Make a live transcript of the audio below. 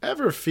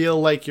Ever feel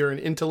like you're an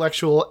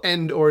intellectual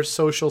and or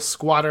social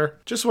squatter?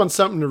 Just want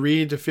something to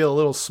read to feel a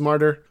little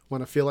smarter?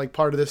 Want to feel like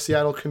part of the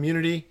Seattle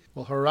community?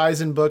 Well,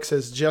 Horizon Books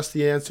has just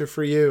the answer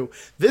for you.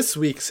 This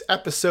week's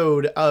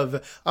episode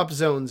of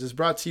Upzones is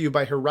brought to you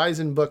by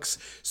Horizon Books,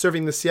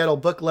 serving the Seattle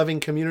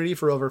book-loving community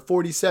for over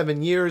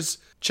 47 years.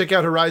 Check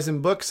out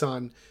Horizon Books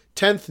on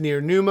 10th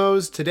near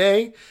Numos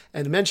today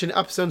and mention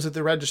Upzones at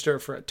the register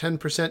for a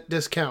 10%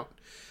 discount.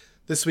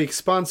 This week's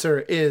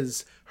sponsor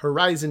is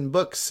Horizon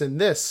Books,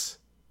 and this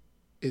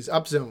is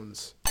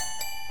Upzones.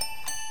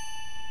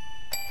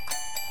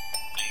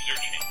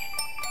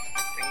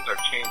 Things are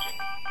changing.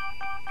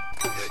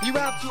 You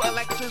have to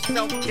elect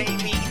yourself daily.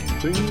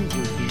 Things are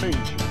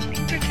changing.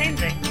 Things are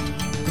changing.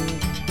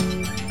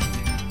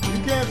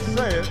 You can't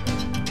say it,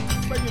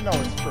 but you know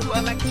it's true. To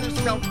elect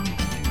yourself.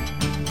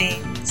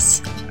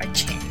 Things are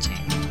changing.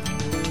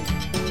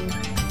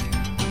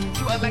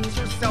 To elect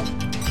yourself.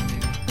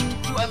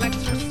 To elect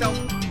yourself.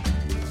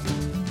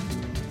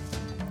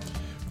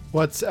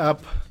 What's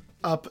up,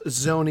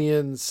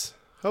 Upzonians?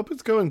 Hope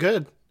it's going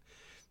good.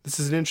 This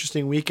is an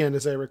interesting weekend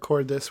as I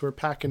record this. We're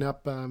packing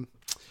up,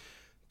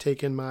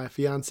 taking my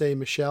fiance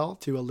Michelle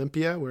to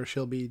Olympia, where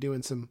she'll be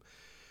doing some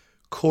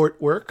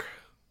court work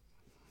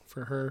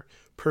for her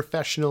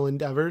professional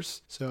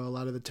endeavors. So a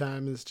lot of the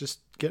time is just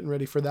getting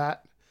ready for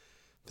that.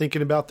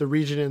 Thinking about the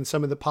region and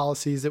some of the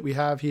policies that we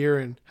have here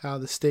and how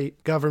the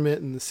state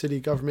government and the city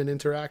government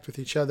interact with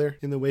each other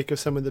in the wake of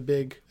some of the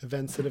big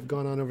events that have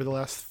gone on over the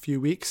last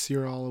few weeks.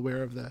 You're all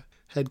aware of the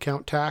head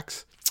count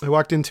tax. I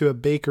walked into a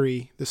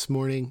bakery this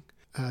morning.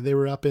 They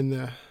were up in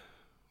the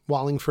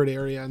Wallingford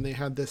area, and they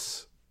had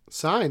this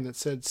sign that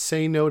said,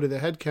 "Say no to the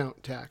head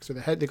count tax," or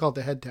they call it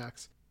the head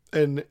tax.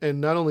 And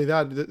not only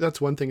that, that's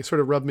one thing. It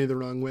sort of rubbed me the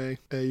wrong way,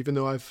 even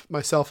though I've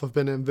myself have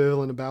been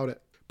ambivalent about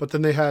it. But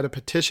then they had a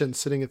petition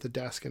sitting at the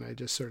desk, and I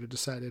just sort of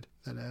decided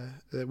that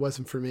it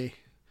wasn't for me.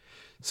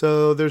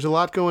 So there's a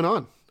lot going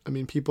on. I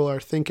mean, people are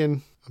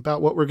thinking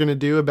about what we're going to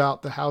do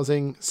about the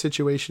housing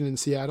situation in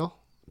Seattle.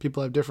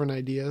 People have different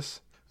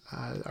ideas.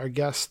 Our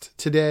guest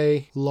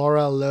today,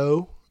 Laura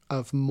Loe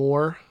of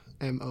MOAR,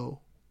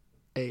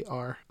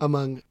 M-O-A-R,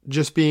 among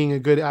just being a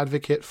good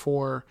advocate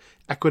for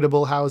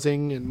equitable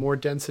housing and more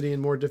density and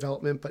more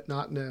development, but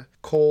not in a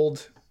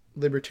cold,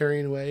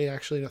 libertarian way,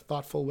 actually in a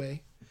thoughtful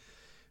way.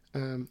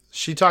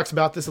 She talks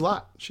about this a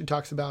lot. She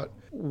talks about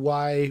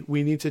why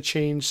we need to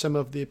change some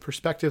of the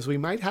perspectives we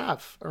might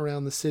have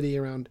around the city,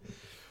 around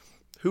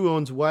who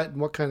owns what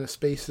and what kind of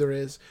space there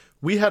is.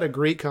 We had a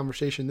great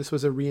conversation. This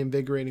was a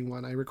reinvigorating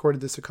one. I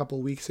recorded this a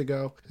couple weeks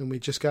ago, and we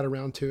just got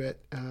around to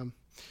it,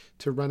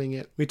 to running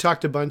it. We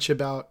talked a bunch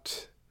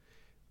about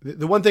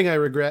the one thing I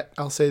regret.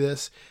 I'll say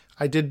this: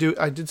 I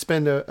did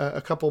spend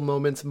a couple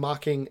moments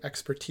mocking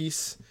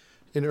expertise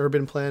in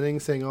urban planning,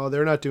 saying, "Oh,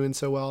 they're not doing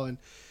so well," and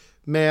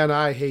man,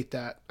 I hate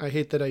that. I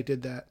hate that I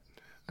did that.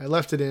 I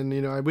left it in.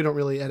 We don't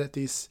really edit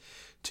these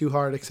too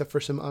hard, except for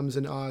some ums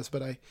and ahs.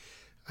 But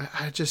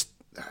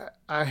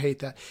I hate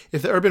that.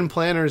 If the urban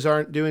planners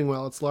aren't doing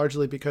well, it's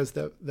largely because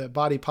the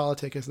body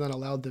politic has not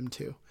allowed them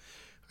to.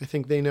 I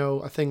think they know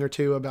a thing or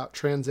two about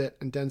transit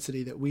and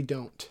density that we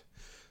don't.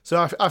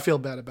 So I feel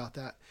bad about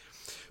that.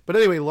 But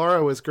anyway,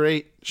 Laura was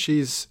great.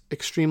 She's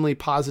extremely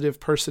positive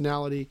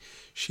personality.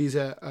 She's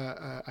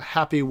a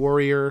happy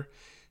warrior.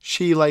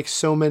 She, like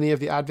so many of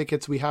the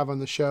advocates we have on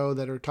the show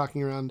that are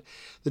talking around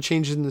the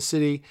changes in the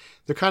city,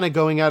 they're kind of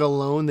going out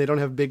alone. They don't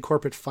have big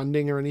corporate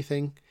funding or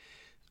anything.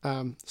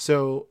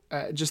 So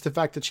just the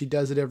fact that she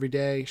does it every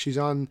day, she's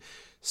on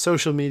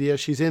social media,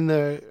 she's in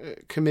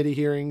the committee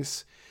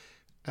hearings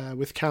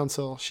with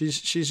council. She's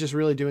just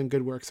really doing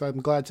good work. So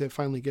I'm glad to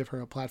finally give her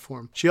a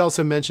platform. She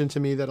also mentioned to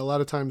me that a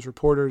lot of times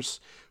reporters,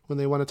 when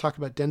they want to talk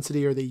about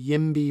density or the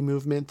YIMBY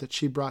movement that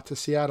she brought to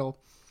Seattle,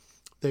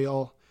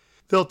 they'll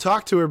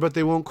talk to her, but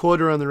they won't quote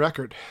her on the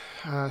record.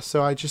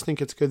 So I just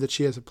think it's good that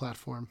she has a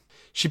platform.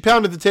 She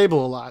pounded the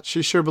table a lot.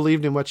 She sure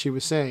believed in what she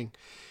was saying.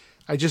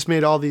 I just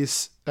made all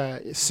these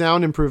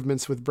sound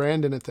improvements with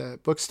Brandon at the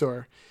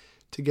bookstore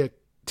to get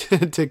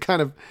to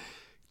kind of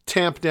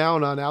tamp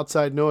down on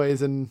outside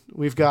noise. And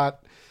we've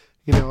got,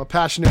 a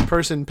passionate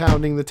person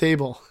pounding the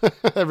table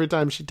every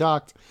time she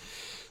talked.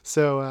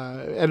 So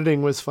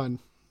editing was fun.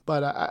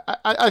 But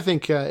I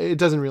think it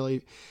doesn't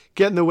really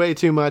get in the way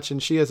too much,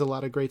 and she has a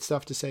lot of great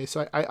stuff to say.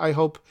 So I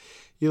hope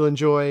you'll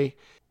enjoy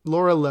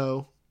Laura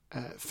Loe,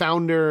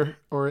 founder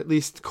or at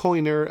least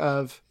coiner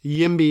of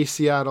YIMBY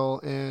Seattle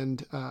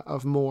and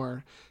of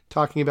MOAR,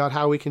 talking about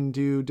how we can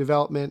do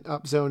development,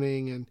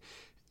 upzoning,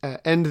 and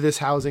end this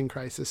housing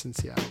crisis in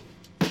Seattle.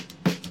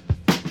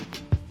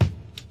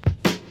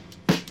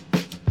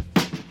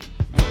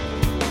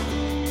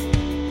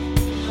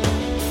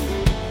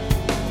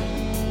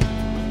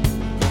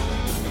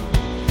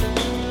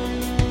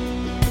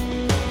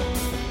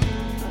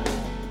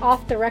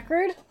 Off the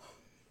record?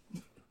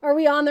 Are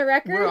we on the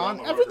record? We're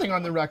on everything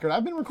on the record.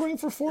 I've been recording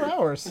for 4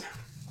 hours.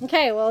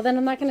 Okay, well then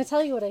I'm not going to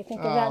tell you what I think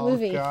of that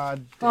movie.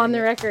 God on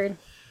the record.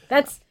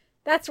 That's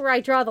That's where I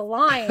draw the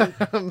line.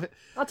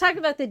 I'll talk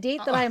about the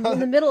date that I'm in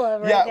the middle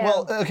of right now.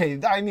 Well, okay,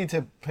 I need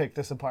to pick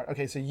this apart.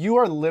 Okay, so you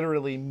are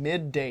literally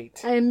mid-date.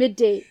 I am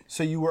mid-date.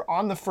 So you were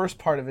on the first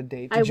part of a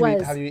date. Have you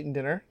eaten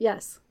dinner?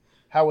 Yes.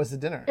 How was the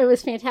dinner? It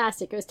was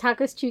fantastic. It was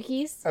tacos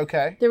Chukis.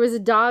 Okay. There was a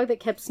dog that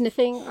kept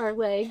sniffing our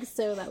legs,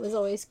 so that was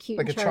always cute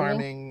Like and a charming.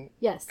 charming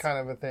Yes. kind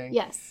of a thing.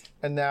 Yes.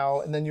 And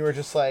then you were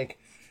just like,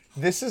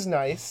 this is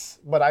nice,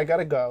 but I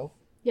gotta go.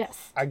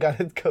 Yes. I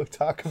gotta go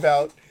talk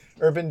about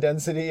urban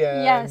density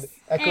and Yes.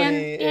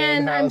 equity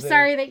and I'm housing.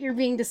 sorry that you're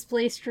being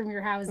displaced from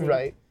your housing.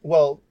 Right.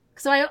 Well,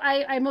 So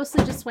I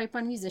mostly just swipe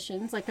on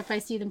musicians. Like if I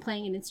see them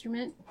playing an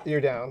instrument.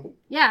 you're down.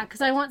 Yeah,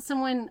 because I want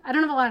someone. I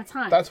don't have a lot of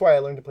time. That's why I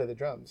learned to play the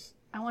drums.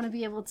 I want to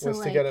be able to Was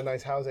to get a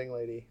nice housing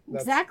lady.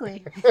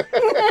 Exactly. No,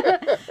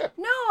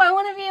 I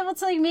want to be able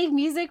to like make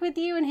music with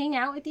you and hang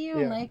out with you,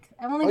 and Yeah. like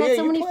I've only got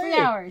so you many play. free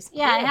hours.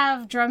 Yeah, I Yeah.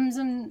 have drums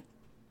and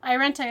I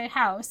rent a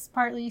house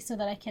partly so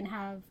that I can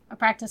have a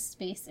practice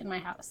space in my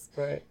house.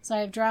 Right. So I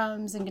have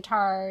drums and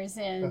guitars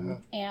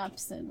and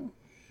amps and.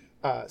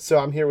 So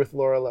I'm here with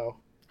Laura Loe.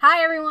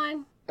 Hi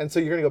everyone. And so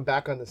you're going to go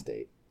back on this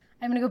date.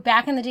 I'm gonna go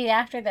back in the date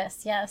after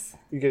this. Yes.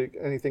 You get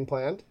anything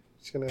planned?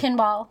 Just gonna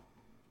Pinball.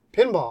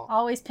 Pinball.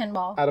 Always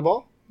pinball. At a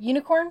ball?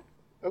 Unicorn?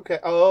 Okay.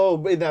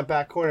 Oh, in that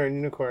back corner in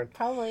Unicorn.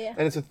 Probably, yeah.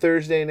 And it's a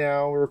Thursday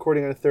now. We're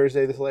recording on a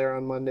Thursday. This will air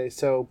on Monday.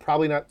 So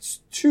probably not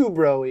too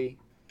bro-y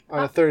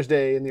on a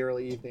Thursday in the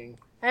early evening.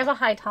 I have a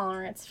high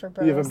tolerance for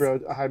bros. You have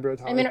a high bro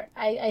tolerance.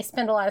 I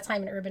spend a lot of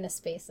time in urbanist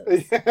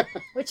spaces,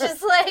 which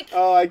is like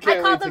Oh, I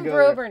can't call wait to them go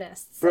there.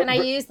 brobernists, and I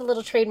use the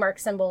little trademark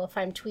symbol if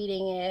I'm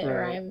tweeting it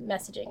or Right. I'm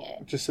messaging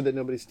it. Just so that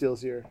nobody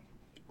steals your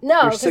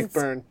No, sick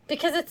burn.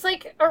 because it's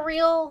like a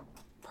real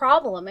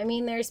problem. I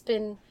mean, there's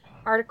been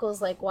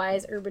articles like, "Why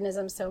is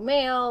urbanism so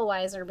male?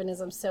 Why is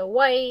urbanism so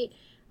white?"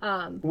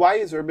 Why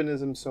is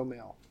urbanism so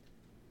male?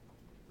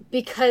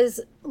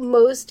 Because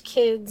most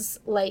kids,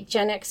 like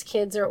Gen X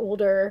kids or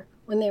older,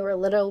 when they were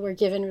little, were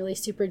given really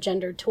super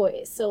gendered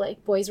toys. So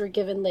like boys were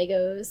given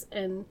Legos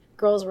and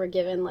girls were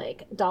given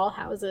like doll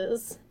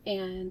houses,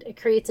 and it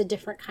creates a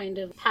different kind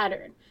of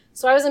pattern.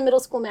 So I was a middle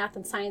school math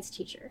and science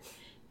teacher.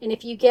 And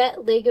if you get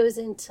Legos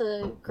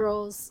into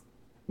girls'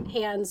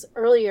 hands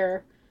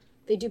earlier,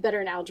 they do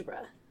better in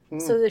algebra.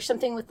 So there's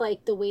something with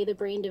like the way the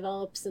brain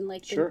develops and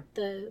like Sure.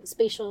 the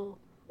spatial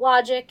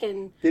logic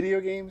and Video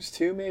games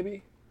too,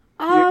 maybe?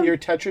 Um, your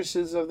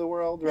Tetrises of the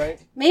world,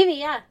 right? maybe,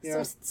 yeah.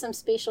 Yeah. Some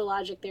spatial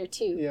logic there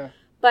too. Yeah.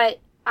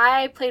 But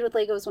I played with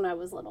Legos when I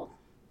was little.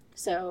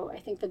 So I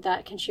think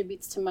that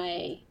contributes to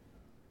my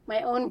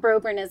own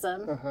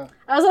brobernism.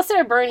 I was also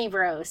a Bernie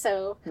bro,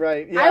 so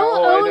Right. Yeah. I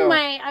will know.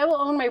 I will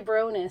own my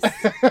broness.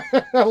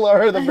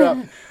 Laura the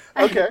bro.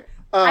 Okay.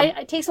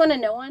 It takes one to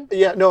know one.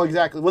 Yeah. No.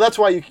 Exactly. Well, that's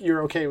why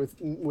you're okay with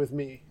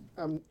me.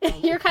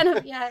 You're kind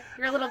of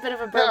you're a little bit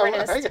of a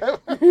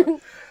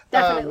broberist.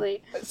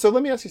 Definitely. So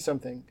let me ask you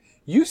something.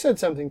 You said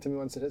something to me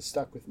once that has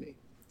stuck with me.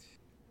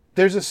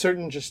 There's a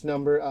certain just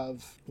number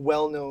of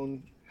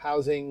well-known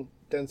housing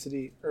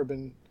density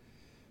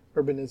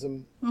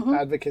urbanism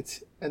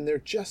advocates, and there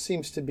just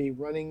seems to be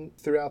running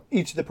throughout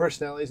each of the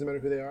personalities, no matter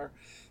who they are,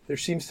 there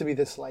seems to be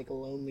this like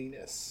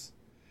loneliness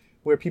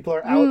where people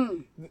are out,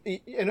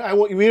 and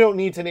we don't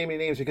need to name any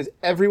names because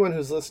everyone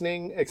who's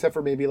listening, except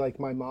for maybe like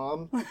my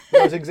mom,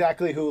 knows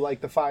exactly who like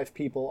the 5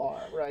 people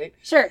are, right?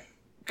 Sure.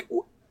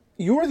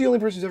 You're the only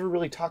person who's ever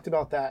really talked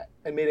about that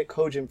and made it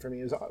cogent for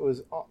me. It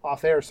was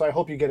off air, so I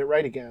hope you get it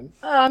right again.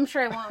 Oh, I'm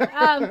sure I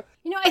won't.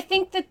 I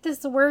think that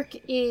this work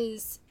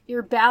is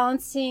you're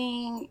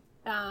balancing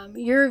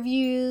your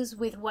views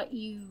with what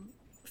you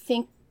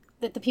think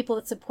that the people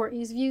that support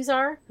you's views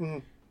are.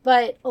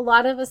 But a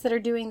lot of us that are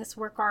doing this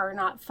work are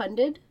not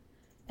funded.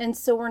 And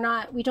so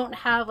we don't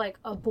have like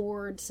a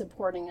board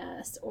supporting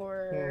us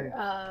or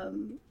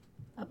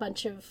a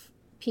bunch of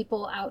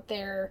people out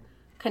there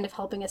kind of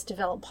helping us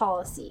develop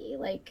policy,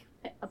 like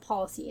a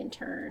policy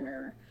intern,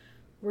 or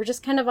we're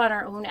just kind of on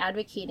our own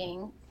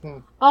advocating.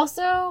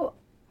 Also,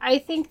 I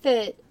think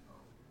that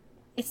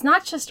it's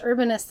not just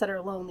urbanists that are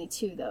lonely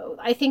too, though.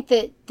 I think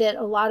that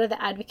a lot of the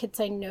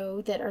advocates I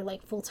know that are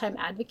like full-time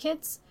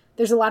advocates,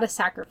 there's a lot of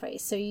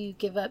sacrifice. So you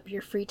give up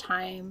your free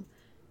time.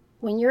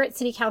 When you're at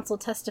city council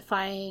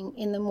testifying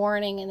in the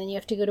morning and then you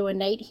have to go to a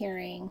night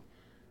hearing,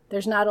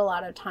 there's not a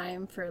lot of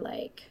time for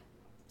like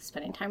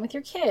spending time with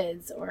your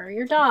kids or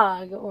your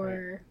dog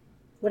or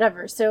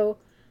whatever. So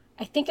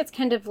I think it's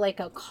kind of like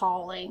a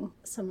calling.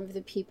 Some of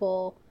the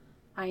people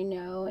I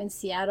know in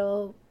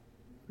Seattle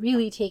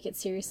really take it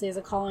seriously as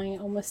a calling,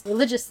 almost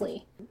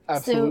religiously.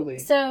 Absolutely.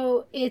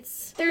 So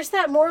there's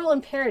that moral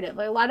imperative.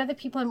 Like a lot of the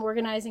people I'm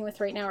organizing with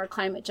right now are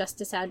climate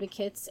justice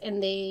advocates,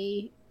 and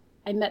I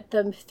met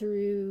them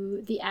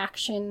through the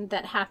action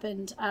that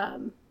happened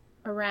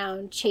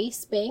around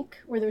Chase Bank,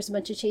 where there was a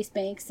bunch of Chase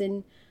Banks,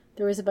 and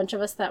there was a bunch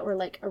of us that were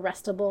like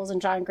arrestables, and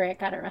John Grant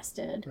got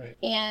arrested. Right.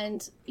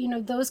 And,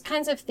 those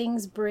kinds of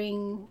things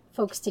bring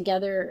folks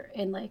together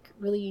in like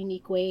really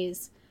unique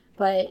ways,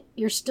 but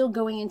you're still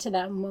going into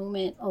that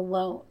moment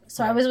alone.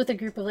 So I was with a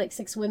group of like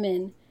 6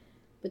 women,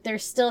 but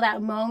there's still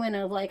that moment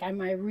of like,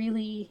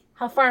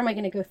 how far am I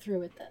going to go through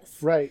with this?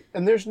 Right.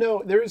 And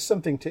there is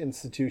something to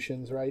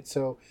institutions, right?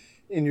 So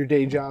in your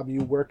day job,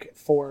 you work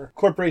for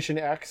Corporation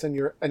X and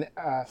you're an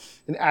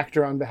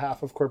actor on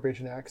behalf of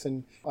Corporation X.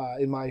 And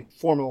in my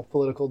formal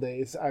political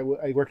days, I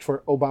worked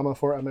for Obama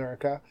for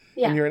America.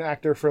 Yeah. And you're an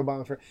actor for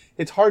Obama for...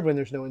 It's hard when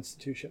there's no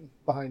institution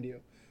behind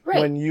you. Right.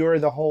 When you're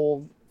the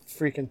whole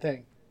freaking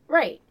thing.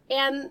 Right.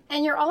 And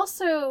you're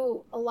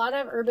also, a lot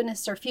of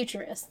urbanists are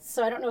futurists.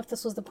 So I don't know if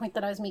this was the point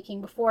that I was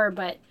making before,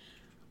 but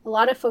a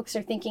lot of folks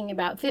are thinking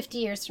about 50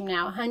 years from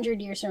now,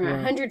 100 years from now,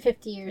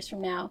 150 years from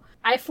now.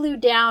 I flew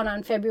down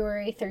on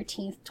February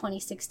 13th,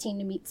 2016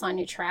 to meet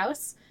Sonia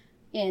Trauss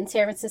in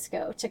San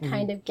Francisco to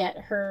kind of get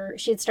her,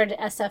 she had started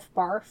SF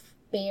BARF,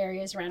 Bay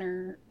Area's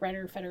Renter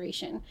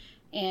Federation,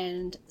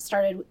 and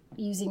started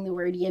using the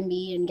word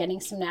YIMBY and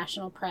getting some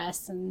national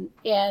press. And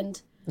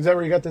Is that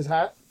where you got this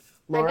hat,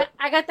 Laura?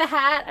 I got the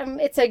hat.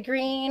 It's a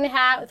green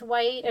hat with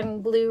white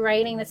and blue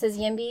writing that says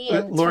YIMBY.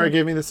 And Laura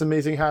gave me this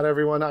amazing hat,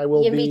 everyone. I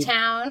will YIMBY be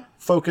Town.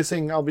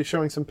 I'll be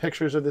showing some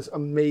pictures of this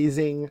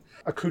amazing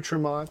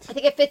accoutrement. I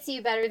think it fits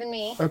you better than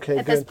me. Okay,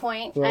 at this good.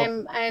 point.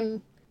 Well,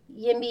 I'm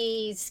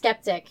YIMBY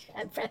skeptic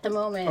at the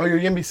moment. Oh, you're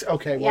YIMBY.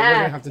 Okay, well, we're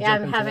going to have to jump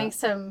I'm into having that.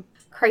 some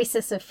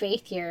crisis of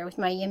faith here with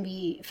my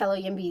fellow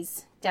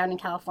YIMBYs down in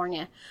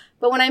California.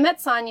 But when I met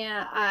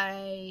Sonia,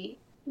 I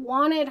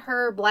wanted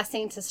her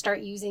blessing to start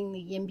using the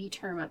YIMBY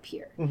term up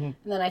here. And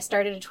then I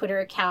started a Twitter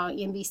account,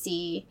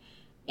 YIMBYC,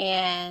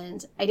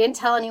 and I didn't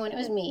tell anyone it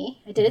was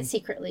me. I did it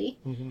secretly.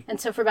 And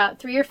so for about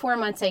 3 or 4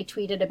 months, I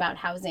tweeted about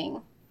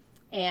housing.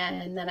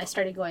 And then I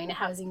started going to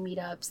housing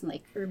meetups and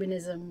like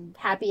urbanism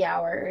happy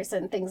hours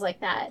and things like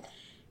that.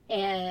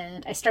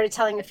 And I started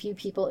telling a few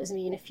people it was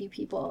me and a few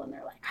people, and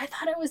they're like, I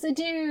thought it was a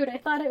dude. I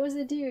thought it was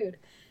a dude.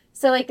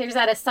 So like there's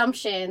that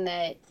assumption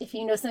that if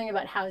you know something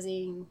about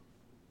housing,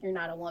 you're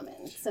not a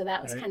woman. So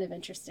that was kind of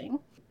interesting.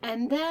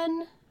 And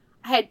then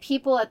I had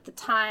people at the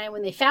time,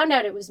 when they found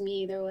out it was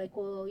me, they were like,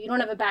 well, you don't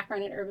have a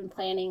background in urban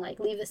planning. Like,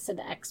 leave this to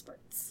the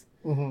experts.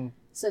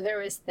 So there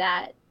was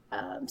that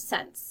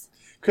sense.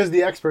 Because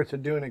the experts are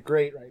doing it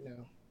great right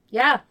now.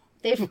 Yeah.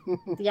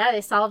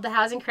 They solved the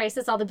housing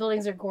crisis. All the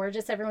buildings are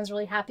gorgeous. Everyone's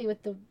really happy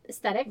with the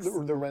aesthetics.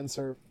 The rents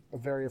are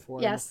very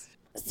affordable. Yes.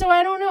 So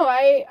I don't know.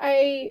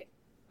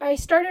 I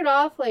started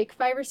off like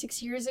 5 or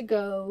 6 years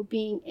ago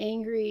being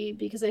angry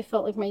because I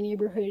felt like my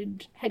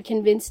neighborhood had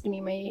convinced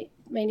me,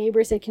 my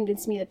neighbors had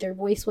convinced me that their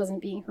voice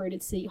wasn't being heard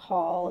at City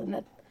Hall and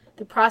that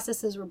the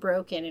processes were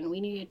broken and we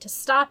needed to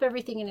stop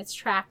everything in its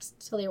tracks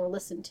till they were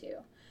listened to.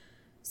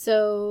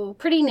 So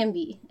pretty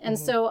NIMBY. And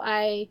so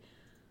I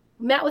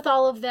met with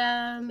all of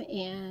them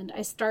and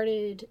I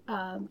started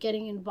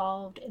getting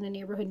involved in a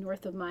neighborhood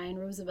north of mine,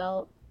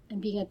 Roosevelt, and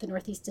being at the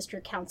Northeast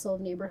District Council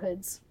of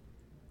Neighborhoods.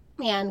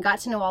 And got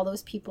to know all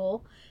those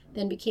people,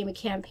 then became a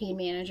campaign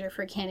manager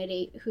for a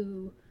candidate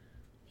who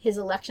his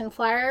election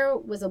flyer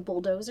was a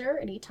bulldozer,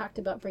 and he talked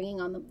about bringing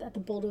on that the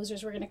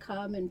bulldozers were going to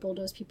come and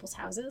bulldoze people's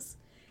houses.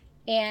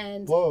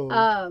 And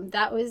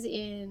that was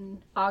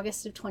in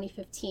August of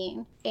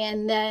 2015.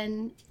 And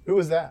then... Who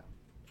was that?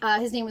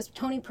 His name was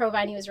Tony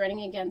Provine. He was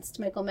running against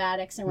Michael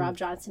Maddox and Rob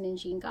Johnson and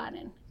Gene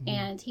Godin.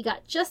 And he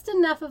got just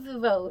enough of the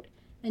vote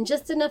and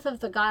just enough of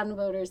the Godin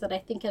voters that I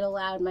think it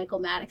allowed Michael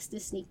Maddox to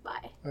sneak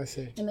by. I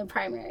see. In the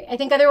primary. I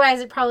think otherwise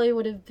it probably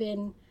would have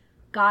been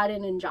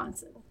Godin and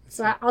Johnson.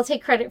 So I'll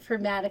take credit for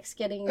Maddox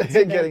getting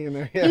in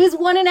there. Yeah. He was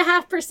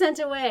 1.5%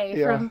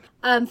 away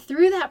from...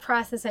 through that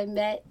process, I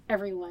met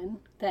everyone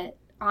that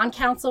on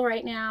council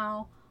right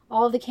now,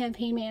 all of the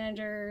campaign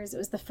managers. It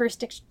was the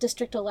first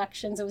district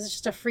elections. It was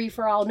just a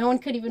free-for-all. No one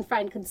could even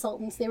find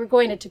consultants. They were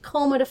going to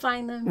Tacoma to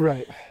find them.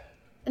 Right.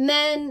 And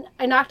then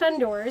I knocked on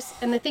doors,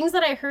 and the things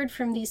that I heard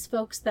from these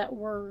folks that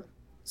were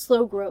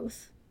slow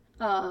growth,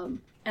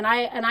 and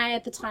I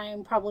at the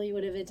time probably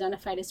would have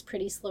identified as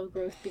pretty slow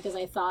growth because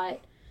I thought,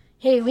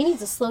 hey, we need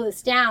to slow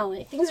this down.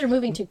 Like, things are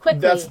moving too quickly.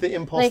 That's the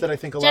impulse that I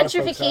think a lot of folks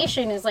have.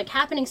 Gentrification is like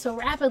happening so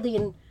rapidly,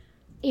 and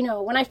you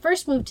know, when I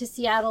first moved to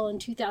Seattle in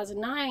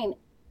 2009,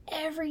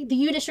 the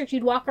U District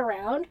you'd walk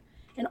around,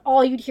 and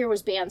all you'd hear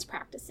was bands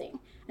practicing.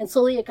 And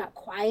slowly it got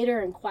quieter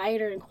and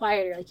quieter and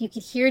quieter. Like you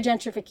could hear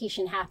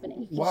gentrification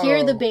happening. You could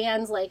hear the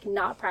bands like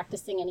not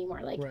practicing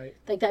anymore. Like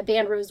that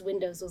band Rose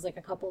Windows was like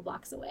a couple of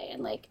blocks away.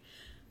 And like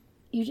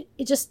you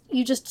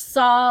just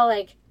saw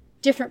like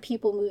different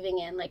people moving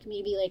in, like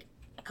maybe like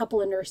a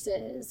couple of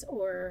nurses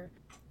or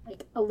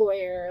like a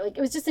lawyer. Like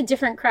it was just a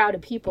different crowd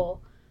of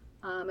people.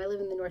 I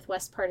live in the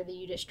northwest part of the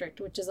U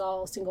District, which is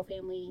all single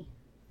family,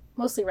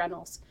 mostly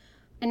rentals.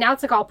 And now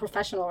it's like all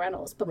professional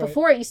rentals. But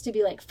before it used to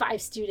be like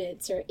 5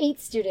 students or 8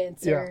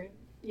 students or,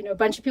 you know, a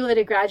bunch of people that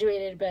had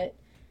graduated, but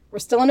we're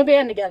still in a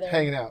band together.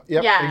 Hanging out.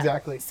 Yep, yeah,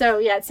 exactly. So,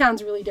 yeah, it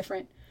sounds really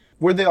different.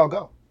 Where'd they all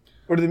go?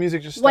 Or did the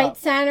music just stop? White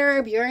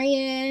Center,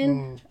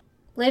 Burien,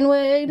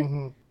 Linwood.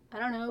 I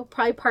don't know.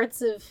 Probably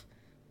parts of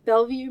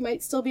Bellevue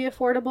might still be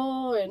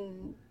affordable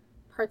and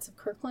parts of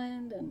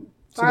Kirkland and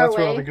so far that's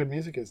away. where all the good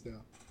music is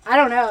now. I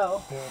don't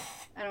know. Yeah.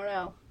 I don't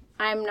know.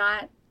 I'm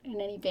not in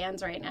any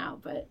bands right now,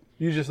 but...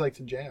 You just like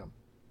to jam.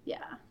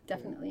 Yeah,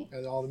 definitely.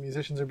 And all the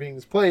musicians are being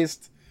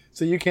displaced,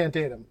 so you can't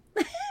date them.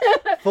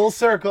 Full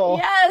circle.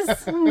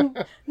 Yes.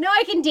 No,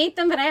 I can date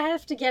them, but I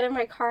have to get in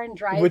my car and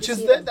drive. Which to is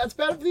see them. that's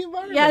bad for the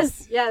environment.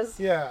 Yes, yes.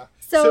 Yeah.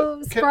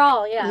 So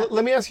sprawl, yeah.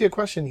 Let me ask you a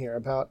question here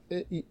about.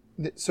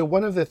 So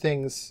one of the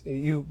things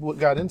you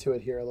got into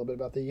it here a little bit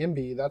about the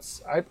YIMBY.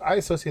 That's I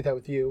associate that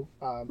with you,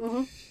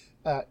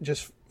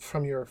 just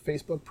from your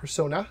Facebook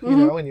persona, you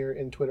know, and you're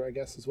in Twitter, I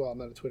guess as well. I'm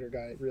not a Twitter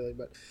guy really,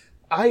 but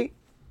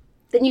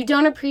Then you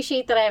don't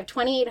appreciate that I have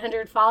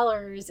 2,800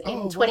 followers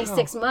in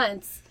 26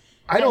 months.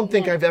 I don't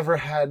think I've ever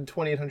had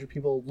 2,800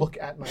 people look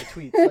at my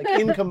tweets, like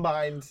in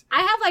combined.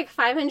 I have like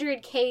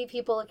 500K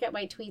people look at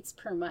my tweets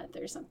per month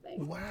or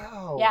something.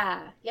 Wow.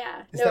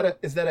 Yeah. Is that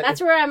a?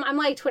 That's where I'm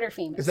like Twitter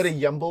famous. Is that a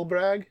Yumble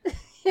brag?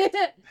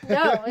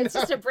 No, it's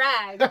just a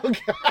brag.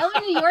 Okay. I lived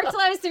in New York till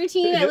I was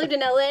 13. I lived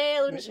in LA.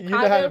 I lived in Chicago.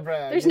 You know how to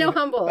brag. There's no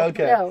humble.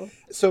 Okay. No.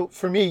 So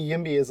for me,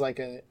 YIMBY is like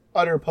an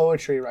utter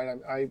poetry, right?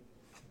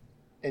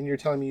 And you're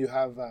telling me you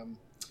have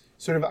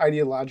sort of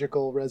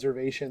ideological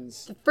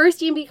reservations. The first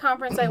YIMBY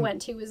conference I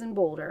went to was in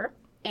Boulder,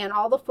 and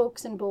all the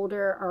folks in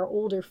Boulder are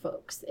older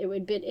folks. It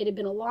had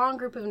been a long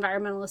group of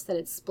environmentalists that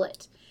had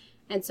split.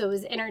 And so it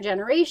was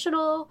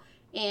intergenerational,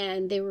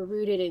 and they were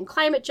rooted in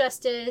climate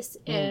justice.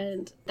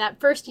 And that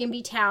first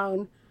YIMBY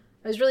town,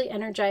 I was really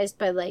energized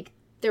by, like,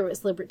 there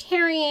was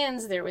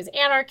libertarians, there was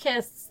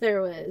anarchists,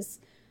 there was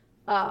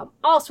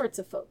all sorts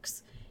of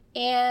folks.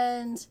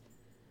 And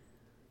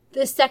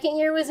the second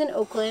year was in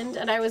Oakland,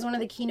 and I was one of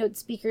the keynote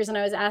speakers, and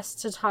I was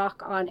asked to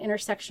talk on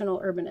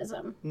intersectional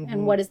urbanism.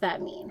 And what does that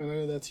mean? I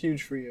know that's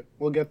huge for you.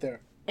 We'll get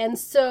there. And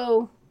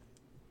so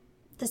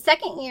the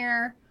second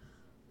year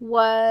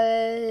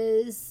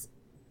was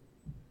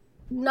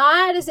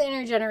not as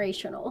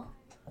intergenerational.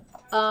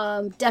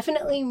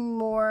 Definitely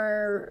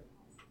more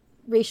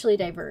racially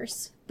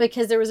diverse,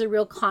 because there was a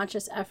real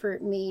conscious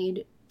effort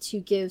made to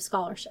give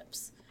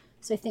scholarships.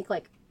 So I think,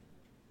 like,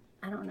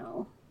 I don't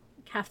know,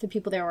 half the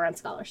people there were on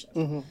scholarship.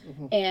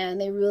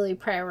 And they really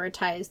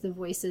prioritized the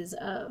voices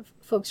of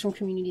folks from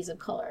communities of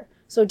color.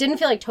 So it didn't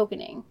feel like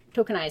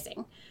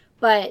tokenizing,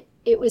 but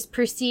it was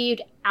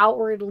perceived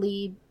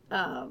outwardly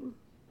by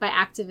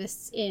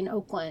activists in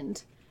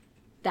Oakland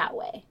that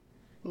way.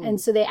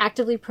 And so they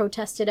actively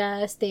protested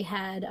us. They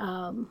had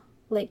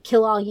like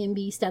Kill All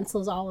YIMBY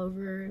stencils all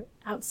over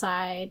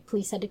outside.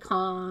 Police had to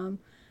come.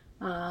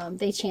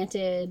 They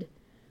chanted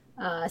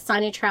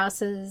Sonia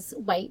Trouse's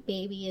 "White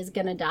Baby is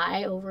Gonna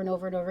Die" over and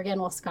over and over again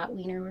while Scott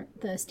Wiener,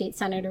 the state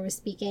senator, was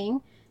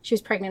speaking. She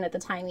was pregnant at the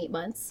time, 8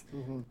 months.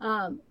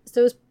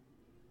 So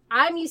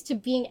I'm used to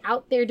being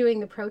out there doing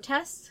the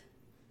protest.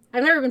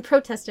 I've never been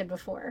protested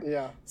before.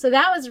 Yeah. So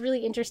that was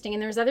really interesting.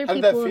 And there was other How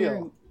did people that in the feel?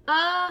 room.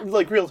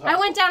 Like real talk. I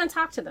went down and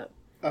talked to them.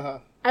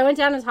 I went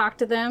down and talked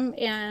to them,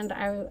 and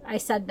I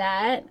said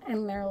that,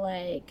 and they're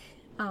like,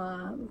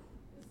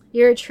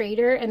 you're a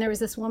traitor. And there was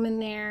this woman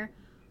there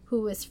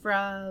who was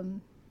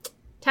from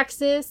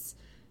Texas.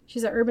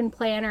 She's an urban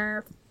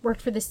planner,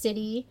 worked for the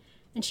city,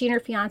 and she and her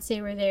fiance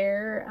were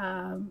there,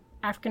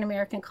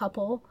 African-American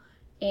couple,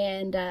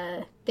 and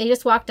they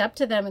just walked up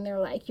to them and they were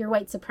like, "You're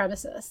white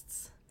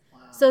supremacists." Wow.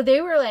 So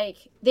they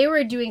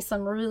were doing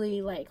some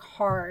really, like,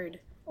 hard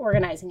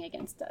organizing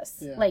against us.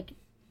 Yeah. Like,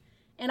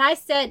 and I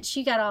said,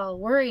 she got all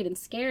worried and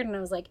scared, and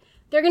I was like,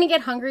 they're going to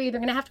get hungry, they're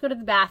going to have to go to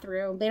the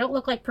bathroom, they don't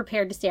look like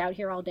prepared to stay out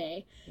here all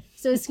day.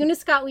 So as soon as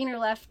Scott Wiener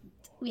left,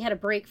 we had a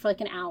break for like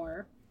an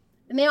hour.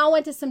 And they all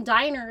went to some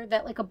diner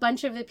that, like, a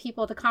bunch of the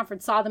people at the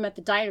conference saw them at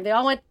the diner. They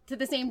all went to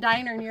the same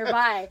diner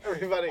nearby.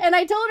 Everybody. And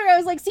I told her, I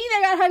was like, see,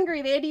 they got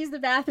hungry. They had to use the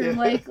bathroom.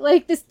 Yeah.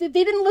 Like this, they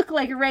didn't look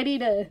like ready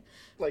to,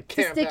 like,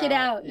 to stick it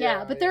out.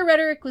 Yeah, but their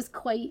rhetoric was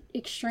quite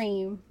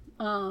extreme.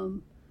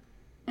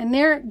 And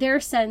their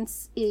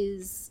sense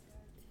is,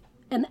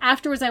 and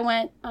afterwards I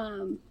went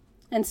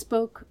and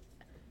spoke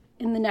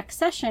in the next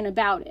session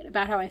about it,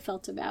 about how I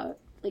felt about,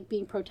 like,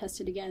 being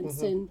protested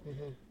against. And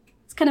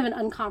it's kind of an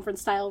unconference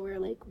style where,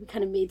 like, we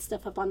kind of made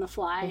stuff up on the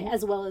fly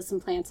as well as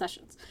some planned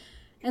sessions.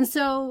 And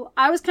so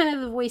I was kind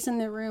of the voice in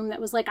the room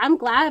that was like, I'm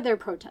glad they're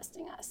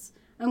protesting us.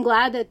 I'm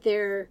glad that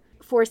they're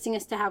forcing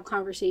us to have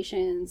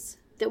conversations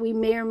that we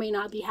may or may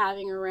not be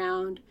having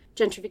around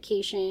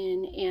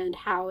gentrification and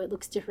how it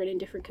looks different in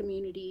different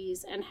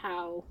communities, and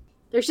how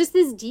there's just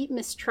this deep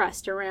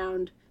mistrust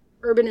around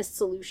urbanist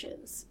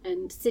solutions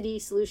and city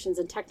solutions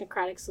and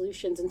technocratic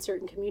solutions in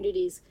certain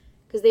communities,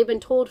 because they've been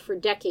told for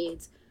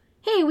decades,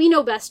 hey, we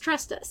know best,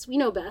 trust us, we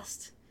know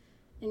best.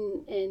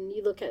 And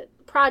you look at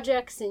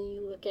projects, and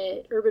you look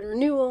at urban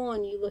renewal,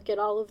 and you look at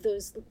all of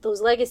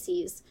those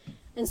legacies.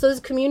 And so those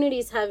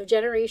communities have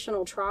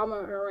generational trauma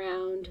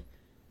around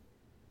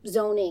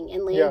zoning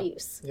and land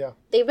use. Yeah.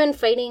 They've been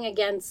fighting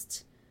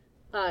against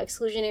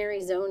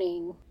exclusionary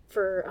zoning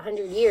for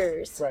 100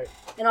 years. Right.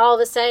 And all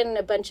of a sudden,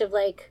 a bunch of,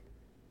 like,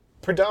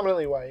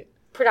 predominantly white,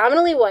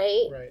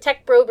 right,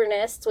 tech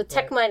broberness with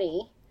tech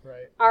money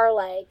are,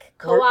 like,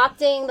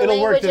 co-opting the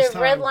language of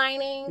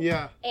redlining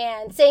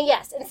and saying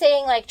yes, and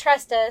saying, like,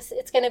 trust us,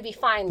 it's going to be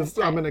fine this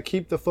time. I'm going to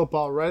keep the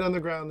football right on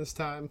the ground this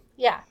time.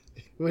 Yeah.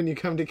 when you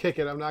come to kick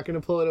it. I'm not going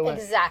to pull it away.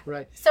 Exactly.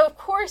 Right. So of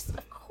course,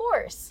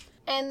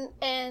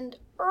 and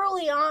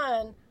early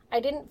on, I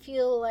didn't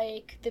feel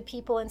like the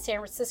people in San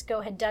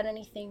Francisco had done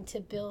anything to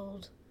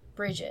build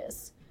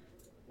bridges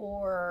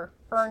or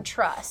earn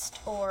trust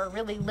or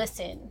really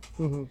listen.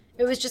 Mm-hmm.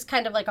 It was just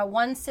kind of like a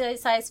one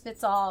size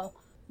fits all.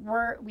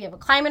 We have a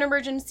climate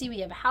emergency. We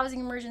have a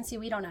housing emergency.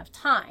 We don't have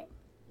time.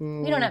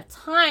 We don't have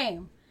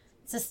time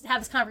to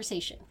have this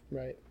conversation.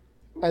 Right.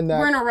 And that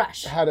we're in a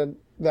rush. Had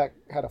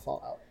to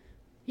fall out.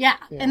 Yeah.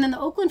 And then the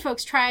Oakland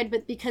folks tried,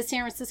 but because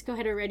San Francisco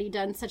had already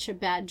done such a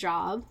bad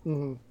job,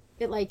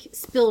 it like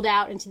spilled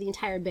out into the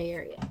entire Bay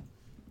Area.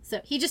 So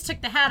he just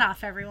took the hat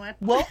off, everyone.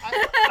 Well,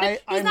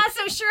 he's not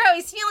so sure how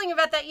he's feeling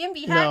about that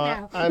YIMBY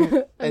hat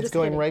now. It's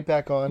going right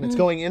back on. It's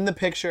going in the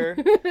picture.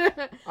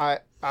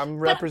 I'm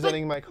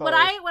representing my colors.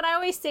 What I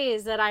always say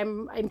is that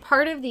I'm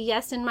part of the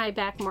Yes in My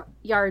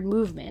Backyard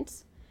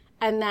movement,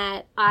 and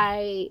that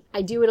I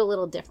do it a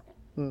little different.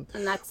 And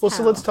that's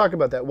so let's talk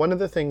about that. One of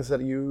the things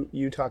that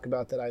you talk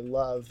about that I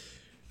love,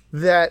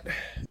 that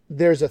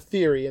there's a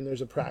theory and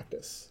there's a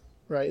practice,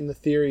 right? And the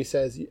theory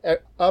says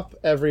up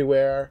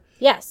everywhere.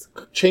 Yes.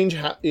 Change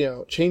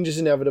is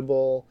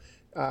inevitable.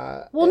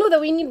 That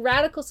we need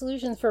radical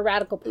solutions for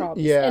radical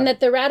problems. Yeah. And that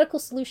the radical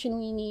solution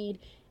we need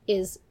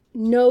is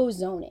no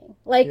zoning.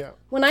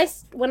 When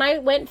I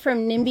went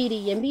from NIMBY to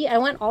YIMBY, I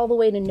went all the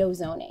way to no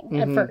zoning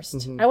at first.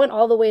 Mm-hmm. I went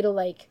all the way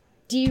to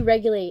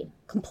deregulate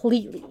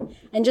completely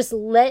and just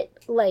let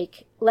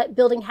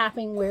building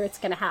happen where it's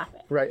going to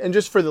happen. Right. And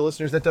just for the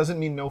listeners, that doesn't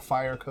mean no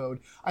fire code.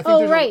 I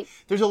think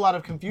there's a lot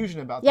of confusion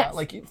about that.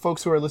 Like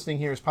folks who are listening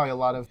here is probably a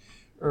lot of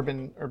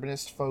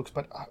urbanist folks,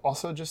 but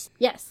also just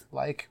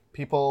like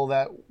people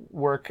that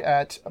work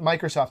at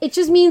Microsoft. It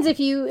just means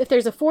if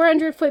there's a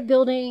 400-foot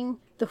building,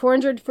 the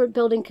 400-foot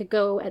building could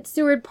go at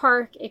Seward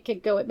Park, it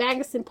could go at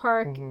Magnuson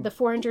Park, the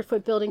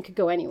 400-foot building could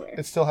go anywhere.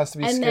 It still has to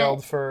be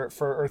scaled for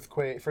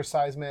earthquake, for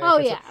seismic. Oh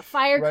yeah,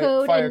 fire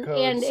code,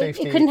 and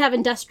safety. It couldn't have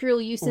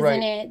industrial uses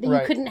in it. You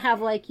couldn't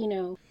have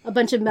a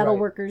bunch of metal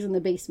workers in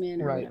the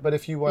basement. Or whatever. But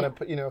if you want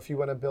to if you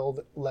want to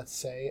build, let's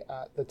say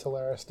at the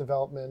Teleris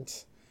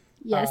development.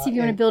 Yes, if you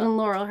want to build in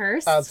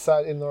Laurelhurst.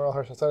 Outside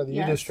of the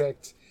U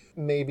District,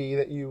 maybe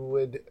that you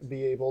would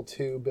be able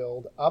to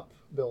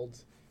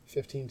build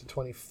 15 to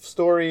 20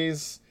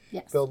 stories,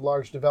 build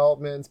large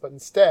developments, but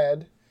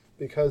instead,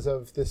 because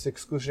of this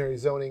exclusionary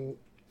zoning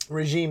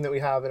regime that we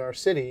have in our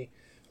city,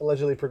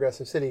 allegedly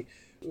progressive city,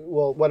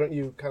 well, why don't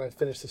you kind of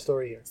finish the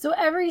story here? So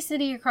every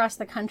city across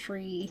the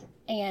country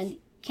and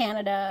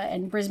Canada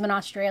and Brisbane,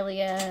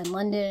 Australia and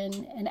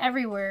London and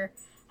everywhere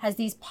has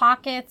these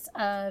pockets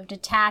of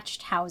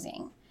detached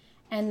housing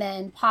and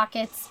then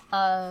pockets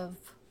of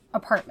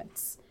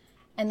apartments.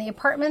 And the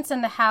apartments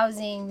and the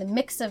housing, the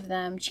mix of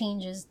them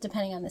changes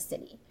depending on the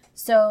city.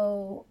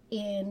 So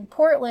in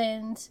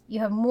Portland, you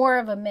have more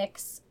of a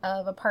mix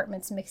of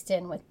apartments mixed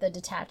in with the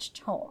detached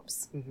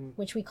homes,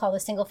 which we call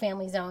the single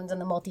family zones and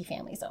the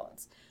multifamily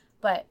zones.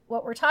 But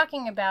what we're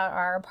talking about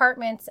are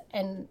apartments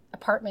and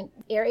apartment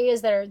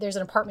areas there's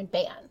an apartment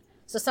ban.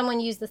 So someone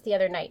used this the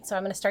other night, so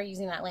I'm going to start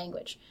using that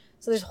language.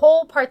 So there's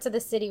whole parts of the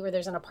city where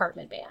there's an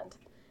apartment ban.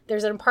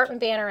 There's an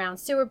apartment ban around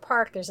Seward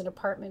Park. There's an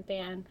apartment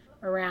ban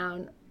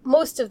around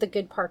most of the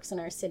good parks in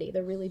our city,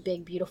 the really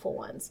big, beautiful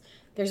ones.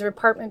 There's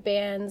apartment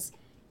bans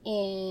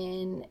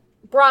in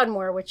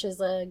Broadmoor, which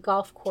is a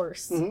golf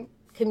course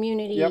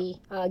community,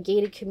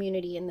 gated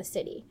community in the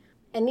city.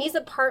 And these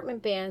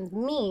apartment bans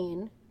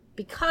mean,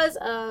 because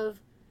of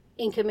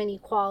income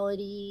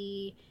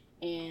inequality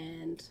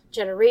and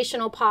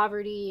generational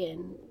poverty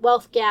and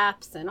wealth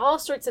gaps and all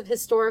sorts of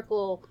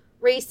historical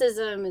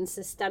racism and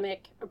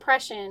systemic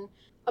oppression,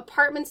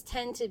 apartments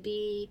tend to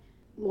be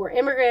more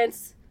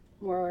immigrants,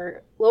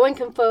 more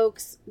low-income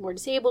folks, more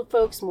disabled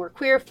folks, more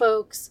queer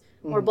folks,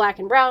 more black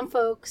and brown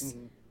folks.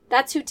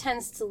 That's who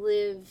tends to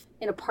live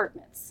in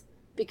apartments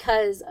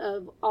because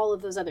of all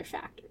of those other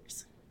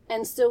factors.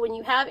 And so when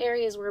you have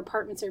areas where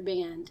apartments are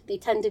banned, they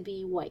tend to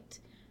be white.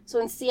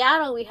 So in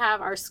Seattle, we have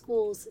our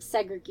schools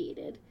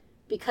segregated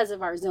because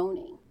of our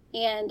zoning.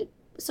 And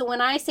so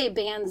when I say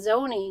ban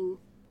zoning,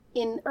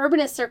 in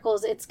urbanist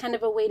circles, it's kind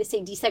of a way to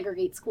say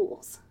desegregate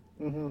schools.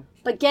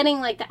 But getting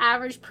the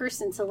average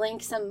person to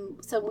link some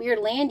weird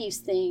land use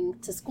thing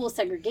to school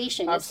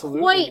segregation is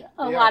quite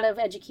a lot of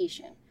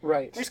education.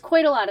 Right. There's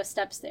quite a lot of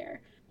steps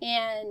there.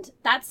 And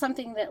that's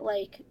something that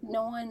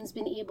no one's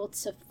been able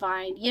to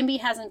find. YIMBY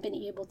hasn't been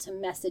able to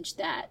message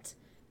that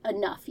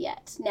enough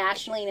yet,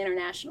 nationally and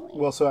internationally.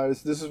 Well, so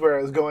this is where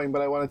I was going,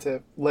 but I wanted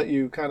to let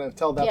you kind of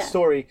tell that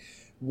story.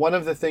 One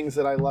of the things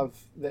that I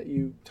love that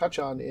you touch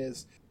on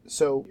is,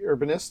 so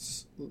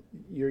urbanists,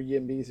 your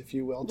YIMBYs, if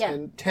you will,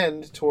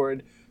 tend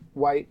toward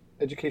white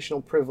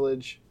educational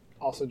privilege,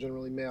 also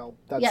generally male.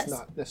 That's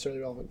not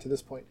necessarily relevant to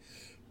this point.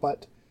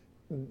 But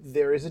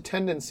there is a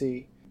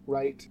tendency,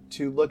 right,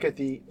 to look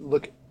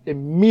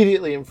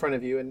immediately in front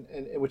of you, and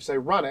which is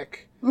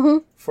ironic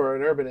for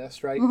an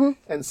urbanist, right,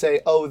 and say,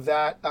 oh,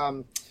 that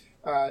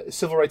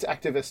civil rights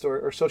activist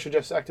or social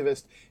justice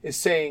activist is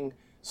saying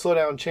slow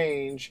down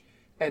change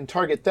and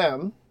target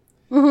them.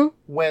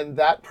 when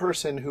that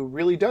person who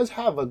really does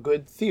have a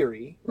good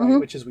theory, right,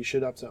 which is we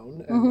should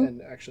upzone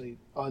and actually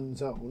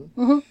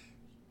unzone,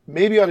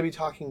 maybe ought to be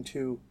talking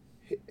to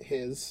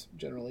his,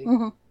 generally,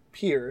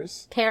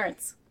 peers.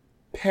 Parents.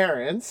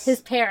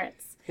 His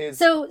parents.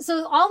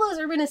 So all those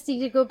urbanists need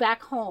to go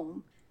back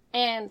home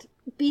and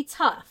be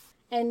tough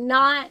and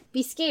not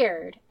be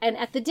scared. And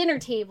at the dinner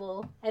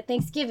table, at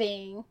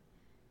Thanksgiving,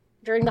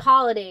 during the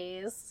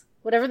holidays,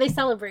 whatever they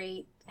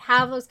celebrate,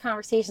 have those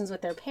conversations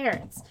with their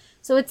parents.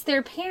 So it's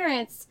their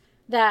parents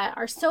that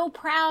are so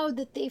proud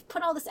that they've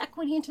put all this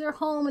equity into their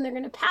home and they're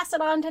going to pass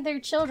it on to their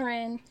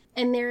children.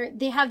 And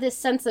they have this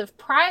sense of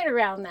pride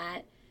around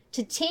that,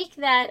 to take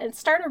that and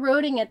start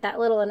eroding at that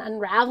little and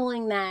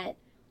unraveling that.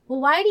 Well,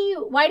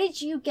 why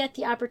did you get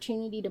the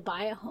opportunity to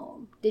buy a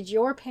home? Did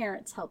your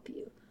parents help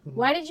you?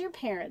 Why did your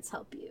parents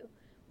help you?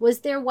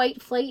 Was there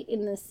white flight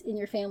in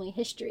your family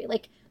history?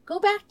 Like, go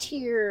back to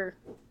your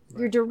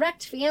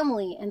direct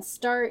family and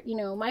start,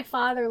 my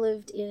father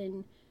lived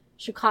in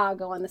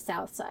Chicago on the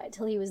south side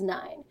till he was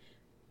 9.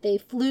 They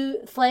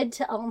fled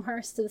to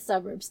Elmhurst, to the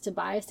suburbs, to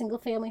buy a single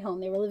family home.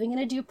 They were living in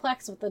a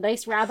duplex with a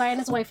nice rabbi and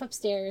his wife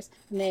upstairs.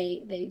 And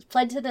they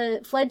fled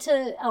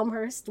to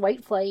Elmhurst,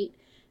 white flight.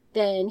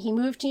 Then he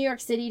moved to New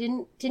York City,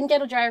 didn't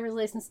get a driver's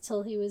license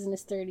till he was in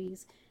his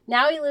 30s.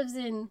 Now he lives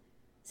in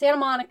Santa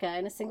Monica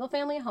in a single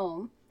family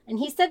home. And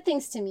he said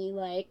things to me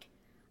like,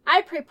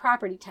 I pay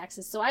property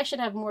taxes, so I should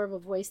have more of a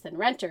voice than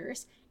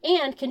renters,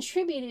 and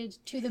contributed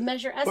to the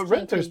Measure S But campaign.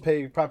 renters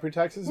pay property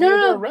taxes.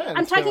 No. Rent,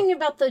 I'm talking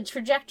about the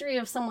trajectory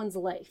of someone's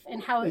life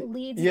and how it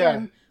leads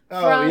them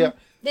from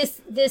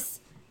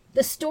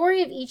the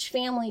story of each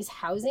family's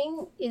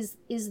housing is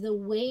the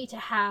way to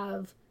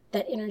have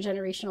that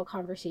intergenerational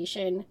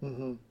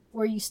conversation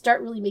where you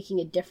start really making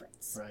a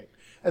difference. Right.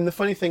 And the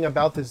funny thing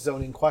about this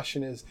zoning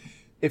question is,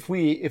 if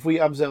we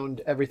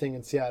upzoned everything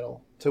in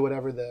Seattle to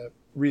whatever the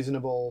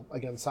reasonable,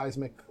 again,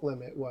 seismic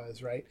limit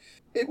was, right,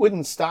 it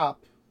wouldn't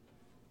stop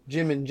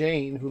Jim and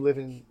Jane, who live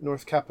in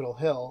North Capitol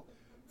Hill,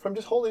 from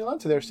just holding on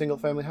to their single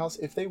family house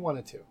if they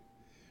wanted to,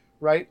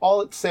 right?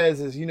 All it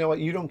says is, you know what,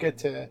 you don't get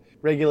to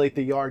regulate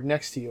the yard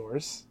next to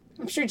yours.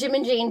 I'm sure Jim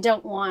and Jane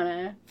don't want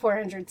a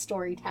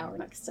 400-story tower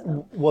next to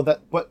them. Well,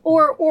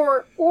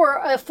 or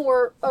a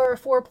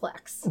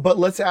fourplex. But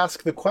let's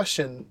ask the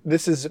question.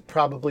 This is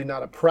probably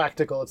not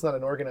it's not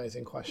an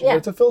organizing question. Yeah.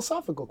 It's a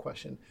philosophical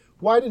question.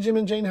 Why do Jim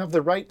and Jane have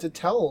the right to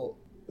tell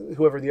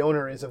whoever the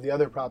owner is of the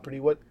other property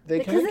what they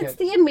can get? Because it's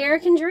the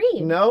American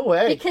dream. No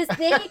way. Because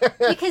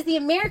the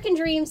American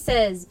dream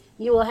says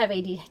you will have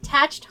a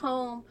detached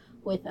home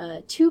with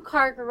a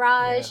 2-car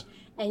garage. Yeah.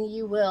 And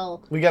you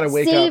will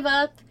save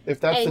up.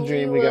 If that's the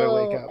dream, we got to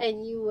wake up.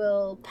 And you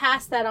will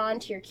pass that on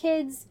to your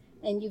kids,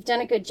 and you've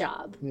done a good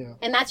job. Yeah.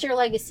 And that's your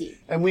legacy.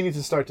 And we need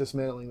to start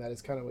dismantling that,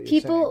 is kind of what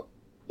you're saying.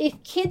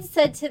 If kids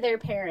said to their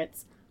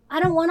parents, I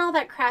don't want all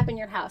that crap in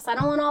your house. I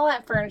don't want all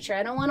that furniture.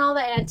 I don't want all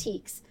the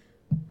antiques.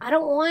 I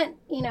don't want,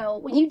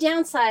 when you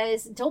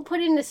downsize, don't put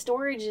it into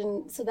storage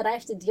so that I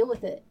have to deal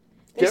with it.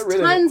 There's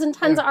tons and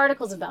tons of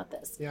articles about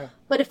this. Yeah.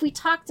 But if we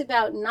talked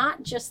about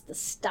not just the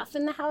stuff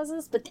in the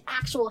houses, but the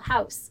actual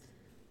house,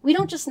 we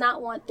don't just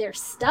not want their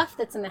stuff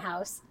that's in the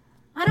house.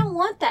 I don't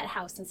want that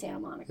house in Santa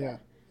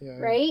Monica. Yeah.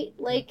 Right?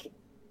 Like,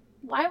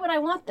 why would I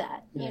want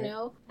that?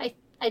 Yeah.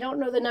 I don't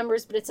know the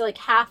numbers, but it's like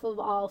half of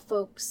all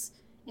folks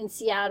in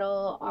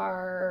Seattle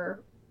are,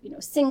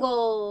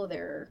 single,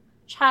 they're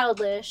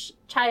childless,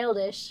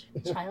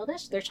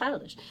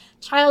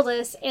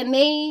 and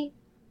they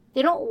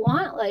don't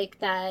want like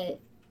that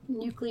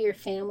nuclear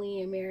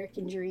family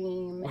American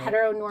dream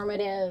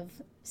heteronormative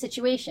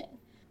situation.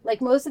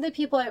 Like most of the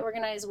people I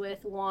organize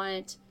with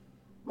want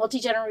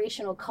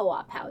multi-generational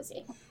co-op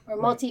housing or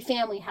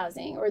multi-family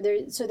housing, or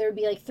there'd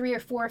be like 3 or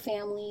 4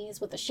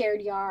 families with a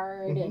shared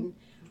yard. And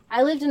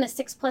I lived in a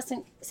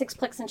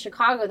sixplex in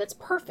Chicago. That's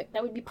perfect.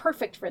 That would be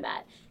perfect for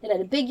that. It had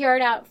a big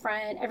yard out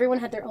front. Everyone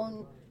had their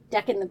own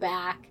deck in the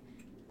back.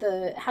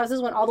 The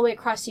houses went all the way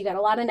across, so you got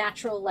a lot of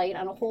natural light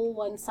on a whole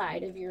one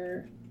side of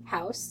your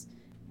house.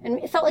 And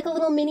it felt like a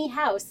little mini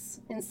house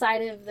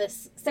inside of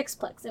this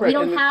sixplex. And we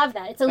don't have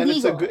that. It's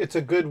illegal. And it's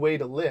a good way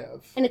to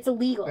live. And it's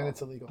illegal.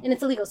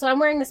 So I'm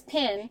wearing this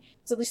pin.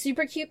 So the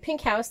super cute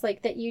pink house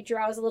like that you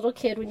draw as a little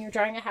kid when you're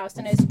drawing a house.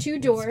 And it has 2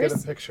 doors. Let's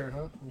get a picture,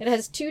 huh? It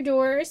has 2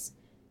 doors.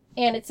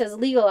 And it says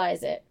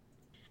legalize it.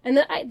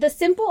 And the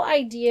simple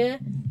idea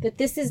that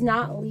this is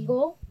not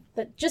legal,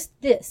 but just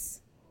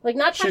this. Like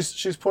not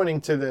she's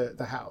pointing to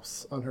the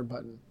house on her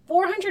button.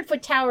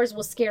 400-foot towers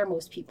will scare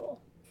most people.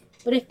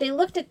 But if they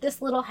looked at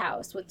this little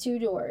house with 2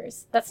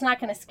 doors, that's not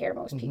going to scare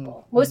most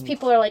people. Most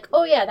people are like,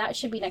 oh yeah, that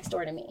should be next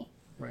door to me.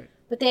 Right.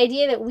 But the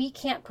idea that we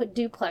can't put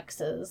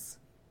duplexes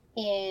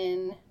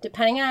in,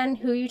 depending on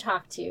who you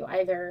talk to,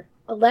 either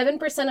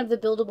 11% of the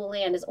buildable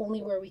land is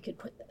only where we could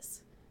put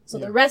this. So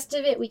the rest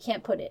of it, we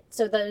can't put it.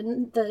 So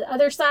the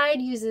other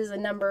side uses a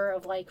number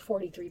of like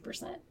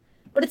 43%.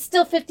 But it's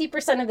still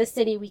 50% of the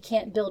city we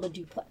can't build a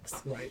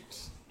duplex.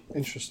 Right.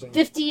 Interesting.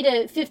 50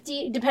 to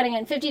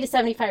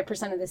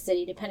 75% of the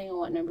city, depending on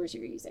what numbers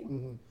you're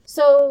using.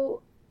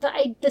 So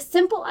the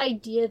simple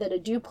idea that a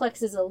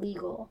duplex is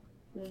illegal,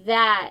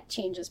 that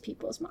changes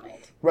people's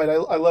mind. Right.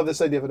 I love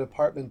this idea of an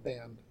apartment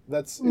ban.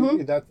 That's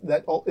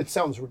it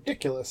sounds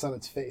ridiculous on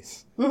its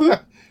face,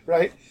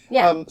 right?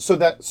 Yeah.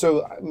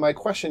 So my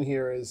question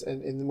here is,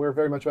 and we're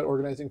very much about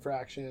organizing for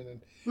action,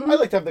 and I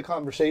like to have the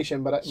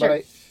conversation, but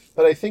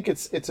I think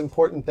it's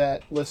important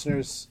that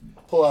listeners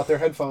pull out their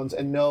headphones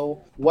and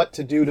know what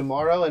to do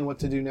tomorrow and what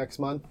to do next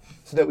month,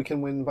 so that we can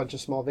win a bunch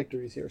of small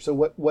victories here.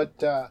 So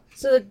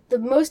So the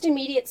most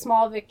immediate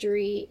small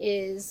victory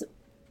is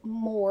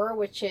MORE,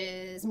 which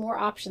is more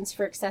options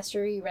for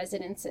accessory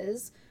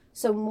residences.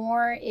 So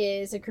MORE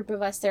is a group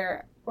of us that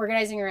are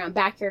organizing around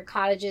backyard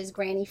cottages,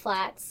 granny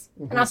flats.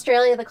 In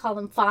Australia, they call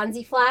them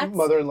Fonzie flats.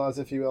 Mother-in-laws,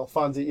 if you will.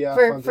 Fonzie, yeah.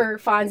 For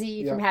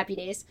Fonzie from Happy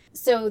Days.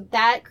 So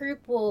that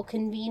group will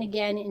convene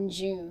again in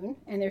June,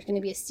 and there's going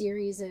to be a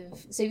series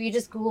of... So if you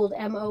just Googled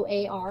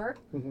MOAR,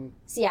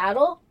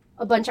 Seattle,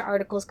 a bunch of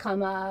articles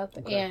come up,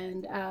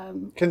 and...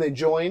 Can they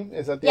join?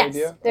 Is that the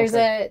idea? There's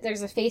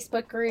a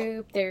Facebook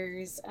group,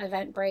 there's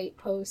Eventbrite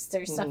posts,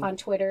 there's stuff on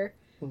Twitter.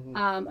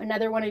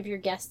 Another one of your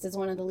guests is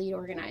one of the lead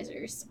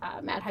organizers,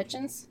 Matt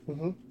Hutchins.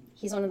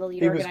 He's one of the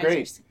lead organizers. He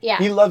was great. Yeah.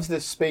 He loves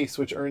this space,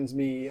 which earns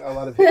me a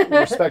lot of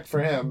respect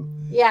for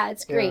him. Yeah,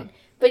 it's great.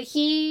 But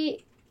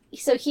he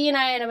and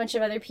I and a bunch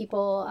of other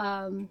people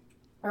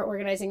are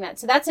organizing that.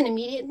 So that's an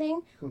immediate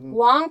thing.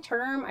 Long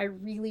term, I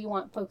really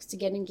want folks to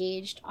get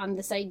engaged on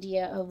this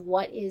idea of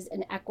what is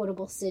an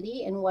equitable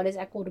city and what is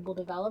equitable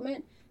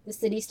development. The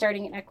city's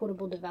starting an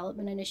equitable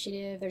development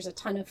initiative. There's a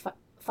ton of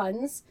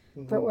funds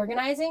for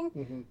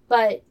organizing,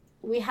 but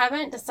we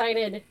haven't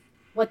decided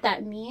what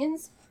that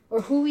means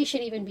or who we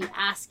should even be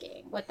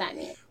asking what that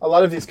means. A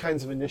lot of these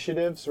kinds of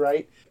initiatives,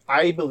 right?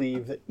 I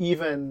believe that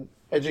even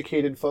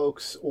educated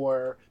folks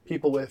or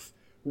people with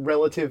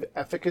relative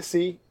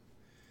efficacy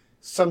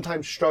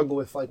sometimes struggle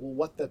with, like, well,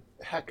 what the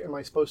heck am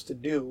I supposed to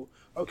do?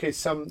 Okay,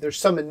 there's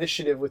some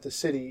initiative with the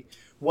city.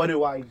 What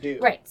do I do?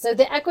 Right. So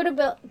the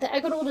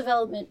equitable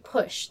development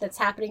push that's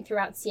happening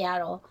throughout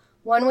Seattle,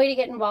 one way to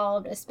get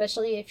involved,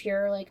 especially if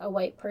you're like a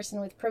white person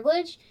with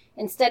privilege,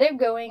 instead of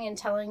going and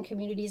telling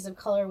communities of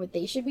color what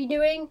they should be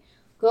doing,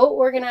 go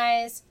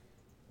organize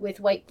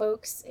with white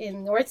folks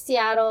in North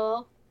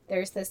Seattle.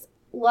 There's this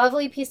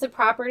lovely piece of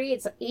property.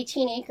 It's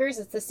 18 acres.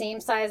 It's the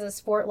same size as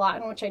Fort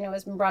Lawton, which I know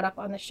has been brought up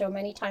on the show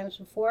many times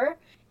before.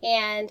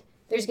 And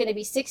there's going to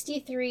be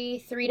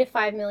 63 $3 to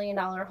 $5 million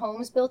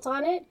homes built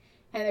on it.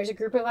 And there's a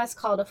group of us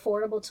called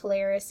Affordable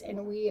Tulare,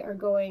 and we are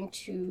going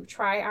to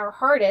try our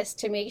hardest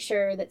to make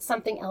sure that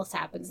something else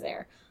happens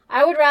there.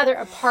 I would rather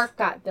a park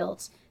got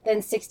built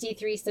than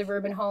 63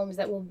 suburban homes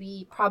that will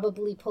be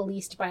probably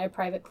policed by a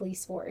private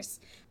police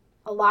force.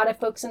 A lot of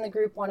folks in the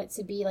group want it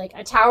to be like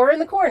a tower in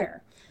the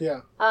corner.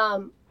 Yeah.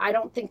 I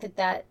don't think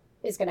that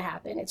is going to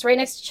happen. It's right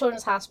next to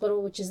Children's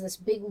Hospital, which is this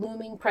big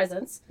looming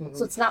presence.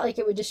 So it's not like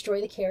it would destroy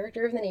the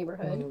character of the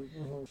neighborhood.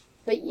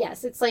 But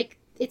yes,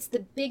 it's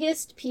the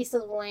biggest piece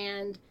of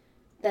land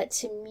that,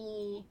 to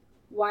me,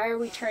 why are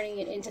we turning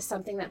it into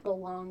something that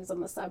belongs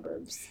in the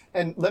suburbs?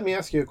 And let me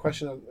ask you a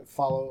question to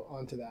follow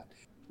on to that.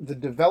 The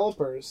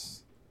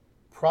developers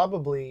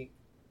probably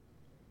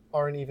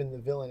aren't even the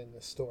villain in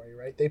this story,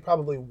 right? They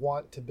probably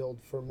want to build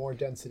for more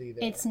density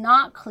there. It's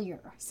not clear.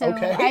 So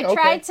I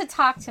tried to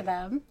talk to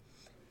them,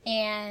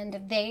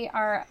 and they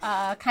are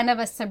kind of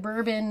a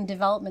suburban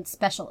development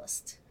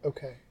specialist.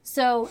 Okay.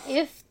 So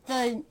if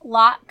the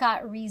lot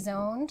got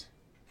rezoned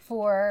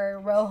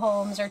for row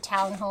homes or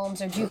townhomes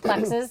or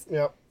duplexes,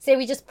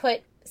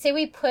 say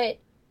we put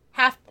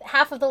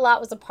half of the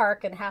lot was a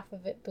park and half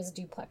of it was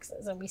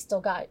duplexes, and we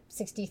still got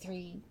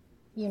 63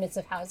 units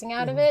of housing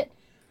out of it.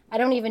 I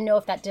don't even know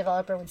if that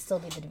developer would still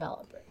be the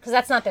developer, because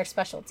that's not their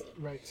specialty.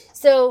 Right.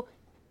 So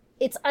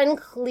it's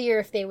unclear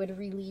if they would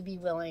really be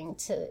willing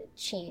to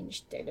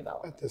change their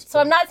development. So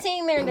I'm not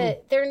saying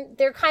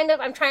they're kind of,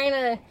 I'm trying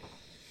to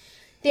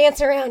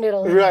dance around it a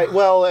little. Right.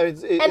 Well,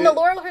 the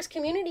Laurelhurst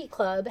Community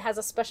Club has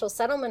a special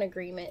settlement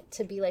agreement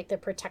to be like the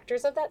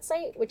protectors of that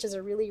site, which is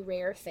a really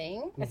rare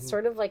thing. It's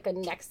sort of like a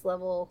next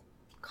level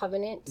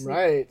covenant.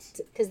 Right.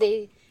 Because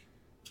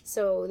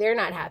they're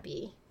not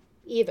happy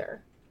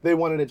either. They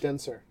wanted it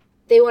denser.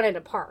 They wanted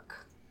a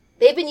park.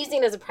 They've been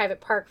using it as a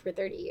private park for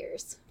 30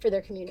 years for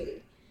their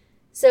community.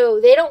 So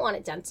they don't want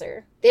it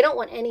denser. They don't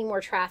want any more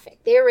traffic.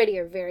 They already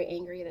are very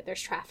angry that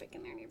there's traffic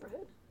in their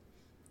neighborhood.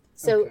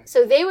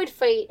 So they would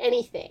fight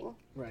anything.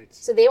 Right.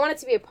 So they want it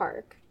to be a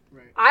park.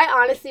 Right. I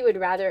honestly would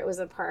rather it was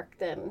a park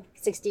than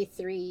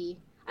 63.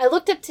 I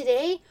looked up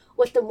today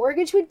what the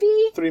mortgage would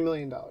be. $3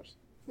 million.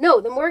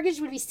 No, the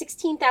mortgage would be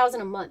 $16,000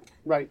 a month.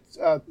 Right.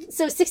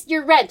 So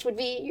your rent would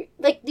be,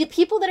 like, the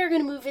people that are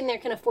going to move in there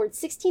can afford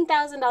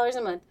 $16,000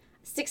 a month,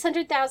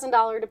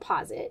 $600,000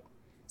 deposit.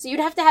 So you'd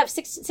have to have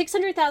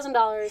 $600,000.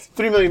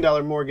 $3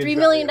 million mortgage. $3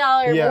 million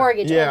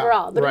mortgage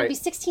overall. But right. it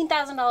would be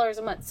 $16,000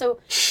 a month. So,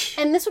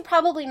 and this would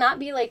probably not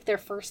be like their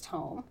first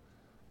home.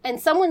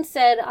 And someone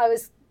said, I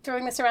was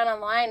throwing this around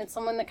online, and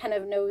someone that kind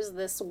of knows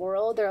this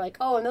world, they're like,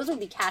 oh, and those would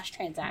be cash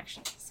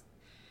transactions.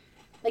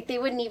 Like they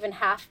wouldn't even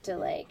have to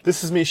like.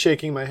 This is me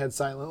shaking my head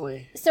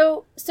silently.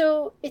 So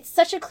it's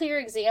such a clear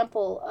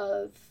example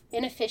of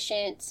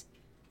inefficient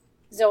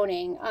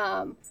zoning.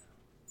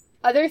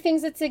 Other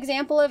things it's an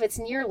example of, it's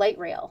near light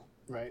rail.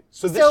 Right.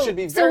 So this should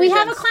be very So we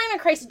have a dense.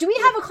 climate crisis. Do we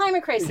have a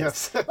climate crisis?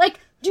 Yes. Like,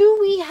 do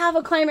we have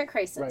a climate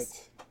crisis?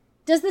 Right.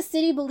 Does the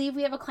city believe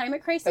we have a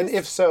climate crisis? And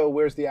if so,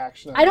 where's the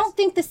action? I don't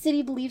think the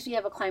city believes we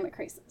have a climate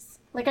crisis.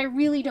 Like, I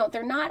really don't.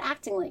 They're not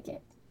acting like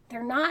it.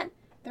 They're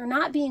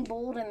not being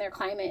bold in their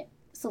climate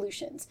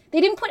solutions.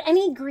 They didn't put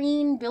any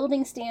green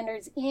building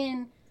standards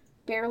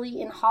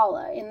barely in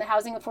HALA, in the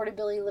Housing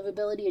Affordability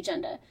Livability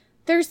Agenda.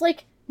 There's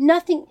like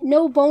nothing,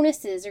 no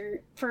bonuses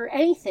or for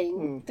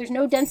anything. There's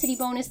no density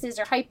bonuses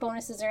or height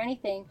bonuses or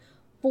anything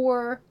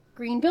for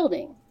green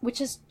building, which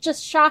is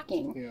just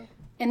shocking. Yeah.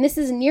 And this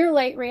is near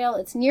light rail.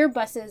 It's near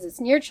buses.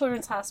 It's near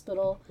Children's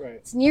Hospital. Right.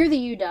 It's near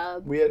the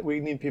UW. We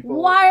need people.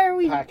 Why are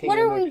we? packing What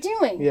in are we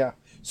doing? Yeah.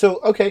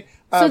 So okay.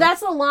 So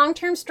that's a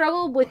long-term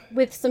struggle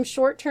with some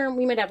short-term.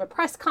 We might have a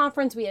press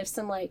conference. We have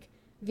some like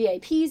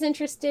VIPs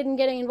interested in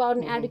getting involved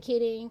in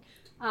advocating.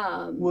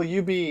 Will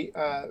you be,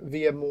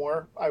 via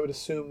more, I would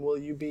assume, will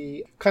you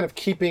be kind of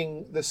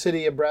keeping the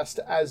city abreast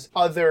as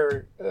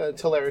other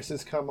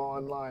Tularises come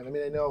online? I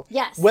mean, I know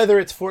Yes. whether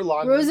it's Fort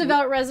Lauderdale.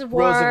 Roosevelt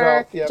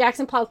Reservoir, yep.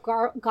 Jackson Polk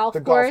golf The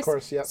course. golf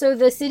course, yep. So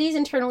the city's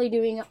internally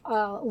doing,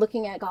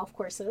 looking at golf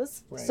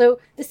courses. Right. So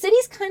the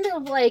city's kind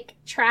of like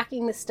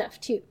tracking this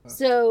stuff too.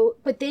 So,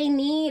 but they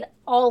need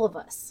all of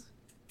us.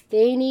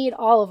 They need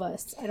all of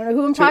us. I don't know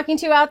who I'm talking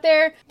to out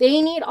there.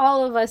 They need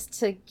all of us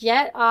to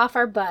get off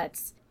our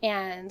butts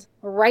and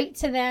write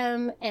to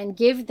them and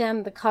give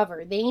them the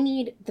cover. They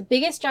need the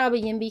biggest job a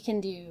YIMBY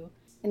can do.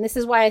 And this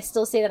is why I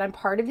still say that I'm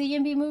part of the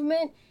YIMBY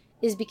movement,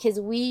 is because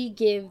we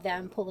give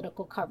them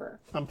political cover.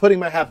 I'm putting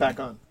my hat back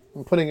on.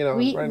 I'm putting it on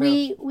right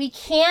now. We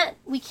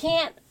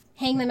can't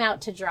hang them out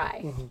to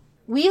dry. Mm-hmm.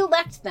 We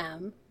elect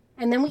them,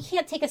 and then we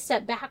can't take a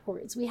step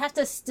backwards. We have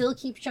to still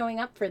keep showing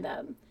up for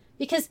them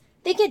because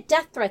they get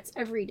death threats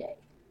every day.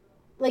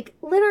 Like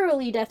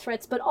literally death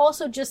threats, but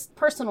also just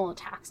personal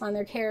attacks on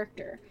their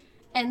character.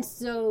 And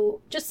so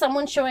just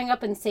someone showing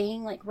up and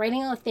saying, like,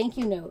 writing a thank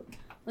you note.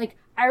 Like,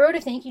 I wrote a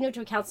thank you note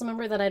to a council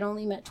member that I'd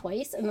only met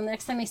twice. And then the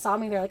next time they saw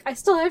me, they're like, I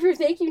still have your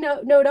thank you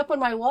note up on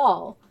my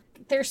wall.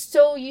 They're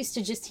so used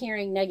to just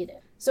hearing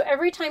negative. So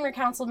every time your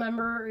council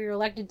member or your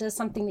elected does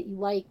something that you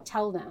like,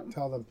 tell them.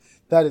 Tell them.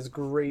 That is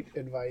great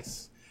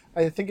advice.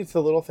 I think it's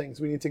the little things.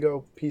 We need to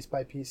go piece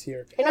by piece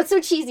here. And it's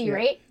so cheesy,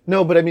 right?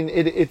 No, but I mean,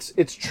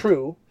 it's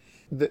true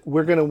that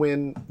we're going to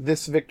win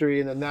this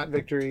victory and then that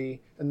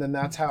victory, and then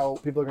that's how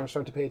people are going to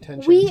start to pay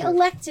attention. We to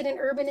elected an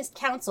urbanist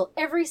council.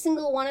 Every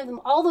single one of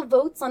them, all the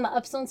votes on the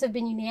upzones have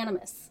been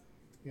unanimous.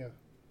 Yeah.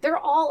 They're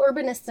all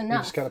urbanists You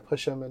enough. just got to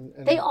push them.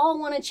 And They all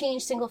want to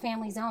change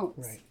single-family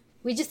zones. Right.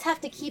 We just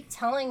have to keep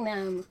telling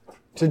them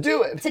to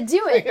do it. to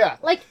do it. Yeah.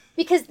 Like,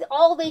 because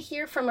all they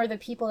hear from are the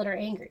people that are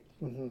angry.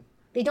 Mm-hmm.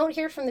 They don't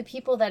hear from the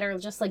people that are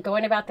just like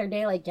going about their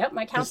day like, yep,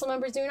 my council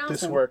member's doing awesome.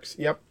 This works.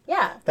 Yep.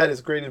 Yeah. That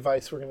is great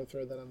advice. We're going to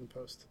throw that on the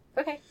post.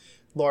 Okay.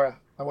 Laura,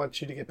 I want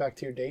you to get back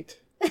to your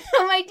date.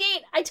 My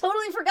date. I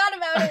totally forgot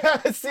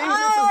about it. See,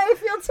 I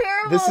feel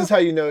terrible. this is how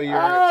you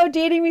know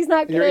dating me's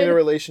not good. you're in a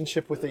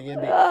relationship with a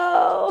YIMBY.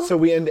 Oh. So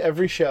we end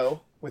every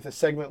show with a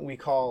segment we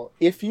call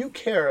If You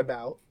Care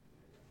About,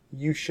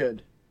 You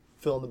Should.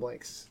 Fill in the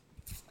blanks.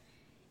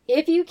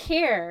 If you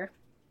care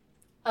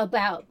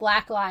about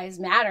Black Lives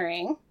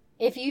Mattering,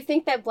 if you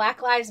think that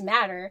Black Lives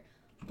Matter,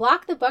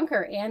 block the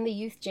bunker and the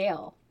youth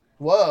jail.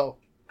 Whoa.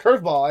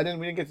 Curveball.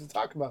 We didn't get to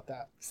talk about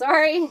that.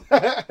 Sorry.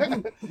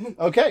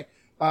 Okay.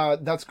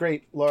 That's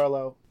great, Laura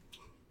Loe.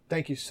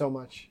 Thank you so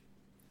much.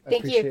 I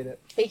appreciate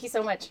it. Thank you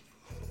so much.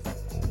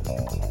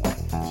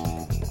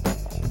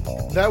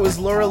 That was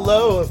Laura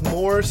Loe of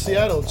More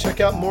Seattle. Check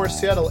out More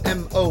Seattle,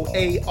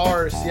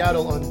 MOAR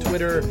Seattle on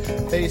Twitter,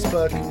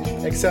 Facebook,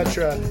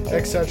 etc.,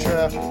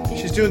 etc.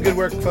 She's doing good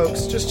work,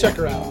 folks. Just check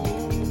her out.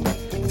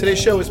 Today's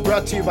show is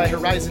brought to you by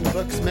Horizon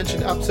Books.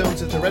 Mention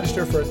Upzones at the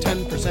register for a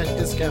 10%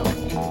 discount.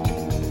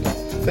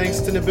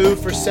 Thanks to Naboo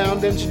for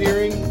sound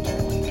engineering.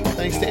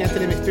 Thanks to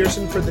Anthony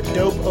McPherson for the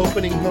dope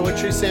opening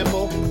poetry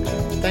sample.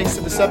 Thanks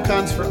to the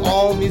Subcons for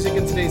all music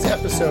in today's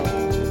episode.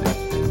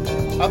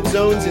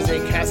 Upzones is a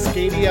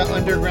Cascadia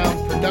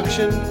Underground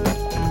production.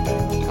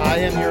 I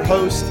am your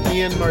host,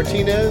 Ian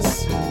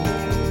Martinez.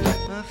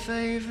 My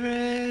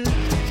favorite.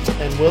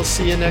 And we'll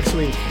see you next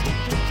week.